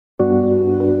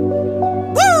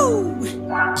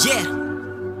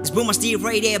Bullmastiff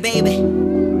right there, baby.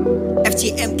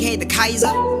 Mkay, the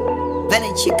Kaiser,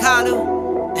 Velcia,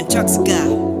 Carlo, and Thokzy.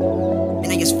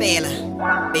 And Ngiyazfela,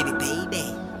 baby.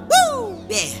 Woo,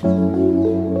 yeah.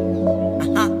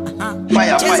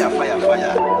 Fire.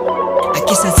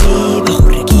 Akisa ziba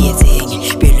hore ke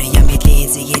etseng pelo ya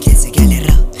metletse ke le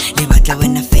ra le batla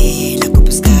wena fela go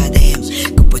buskade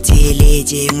go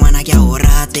potheletse ngwana ke o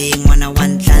rate ngwana wa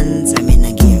ntlanza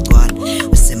mina ngiyakwana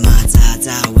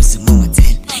usemathatha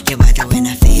usemomothela ke batla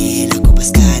wena fela go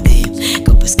buskade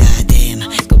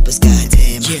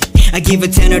I give a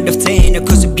 10 out of 10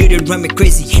 cause the beauty drive me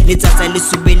crazy. Nithatha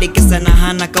lisubile ke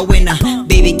sanahana ka wena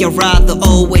baby you're rather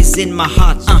always in my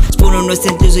heart spoon no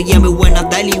sentuzo yami wena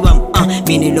daliwa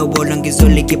mini lobola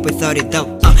ngizole keep without it though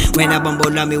when I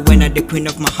bambola me when I the queen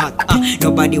of my heart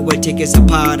nobody will take us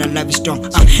apart I love you strong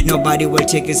nobody will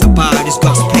take us apart it's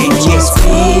God's plan yes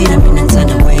mina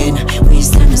ntsana wena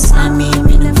uyisithando sami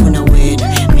mina ngifuna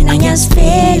wena mina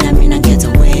ngiyazfela mina ngekhetha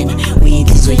wena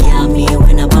uyinhliziyo yami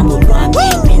wena bambolwa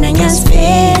mina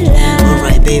ngiyazfela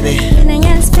alright baby mina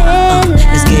ngiyazfela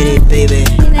let's get it baby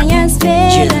mina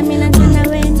ngiyazfela mina ntsana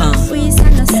wena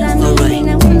uyisithando sami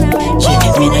mina ngifuna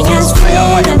wena mina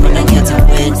ngiyazfela mina ngekhetha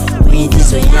wena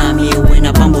uyinhliziyo yami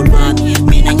wena bambolwa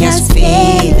mina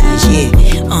ngiyazfela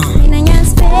mina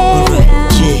ngiyazfela alright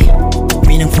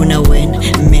mina ngifuna wena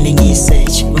kumele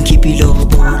ngiyisearch ungikhiphe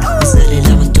ilobola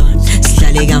uzalela abantwana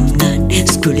sihlale kamnandi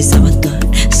sikhulise abantwana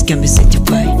sikambe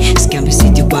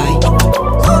Dubai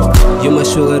You my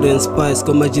sugar and spice,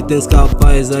 come my things can't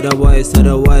pies, otherwise,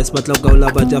 but like all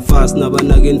about your fast, never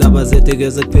nagging the bazette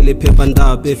gets a pilly paper and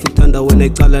dab. If you thunder when I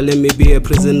call, let me be a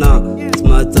prisoner.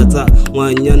 Smart tata,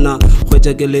 one yana, which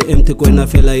I get empty when I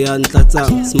feel like yan tata.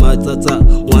 Smart tata,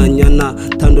 one yana,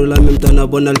 Tandula Mimtana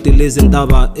Bonalty Liz and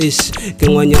Dava ish.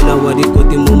 King one yana, what he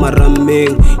got him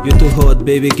ramming. You too hot,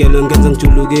 baby girl, and get some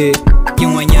chuluge.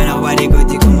 King one yana, what he got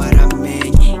him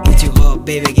ramming. You too hot,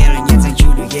 baby girl, and get some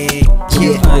chuluge.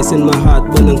 Ice in my heart,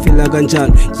 bonang fila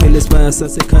ganjan. Feel inspired,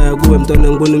 sasekaya, go and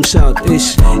don't bonim shout.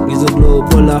 Ish, gives a blow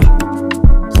bola.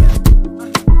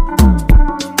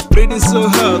 Breathing so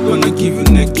hard when I give you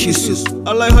neck kisses.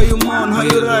 I like how you moan, how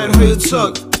you ride, how you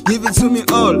talk. Give it to me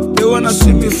all, they wanna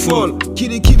see me fall.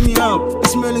 Kitty keep me up,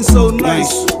 it's smelling so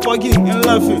nice. Fucking and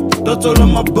laughing, that's all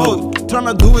I'm about.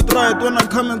 Tryna do it right when I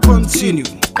come and continue.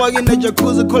 Fucking the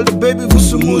jacuzzi, call the baby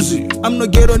Vusumuzi. I'm no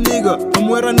ghetto nigga, I'm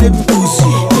where I never pussy.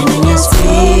 Mina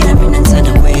ngiyazfela, mina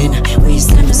ntsana wena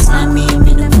uyisithando sami,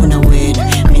 mina ngifuna wena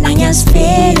mina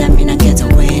ngiyazfela, mina ngekhetha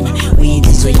wena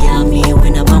uyinhliziyo yami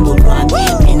wena bambolwa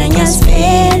mina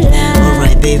ngiyazfela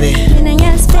alright baby mina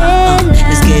ngiyazfela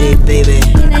let's get it baby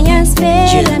mina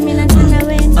ngiyazfela mina ntsana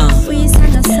wena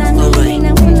uyisithando sami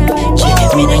mina ngifuna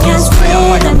wena mina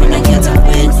ngiyazfela mina ngekhetha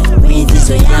wena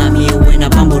uyinhliziyo yami wena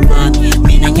bambolwa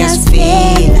mina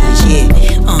ngiyazfela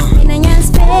mina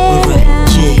ngiyazfela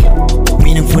alright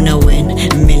mina ngifuna wena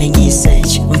kumele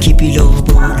ngiyisearch ungikhiphe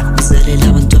ilobola uzalela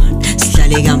abantwana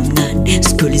sihlale kamnandi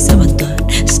sikhulise abantwana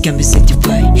sikambe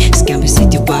Dubai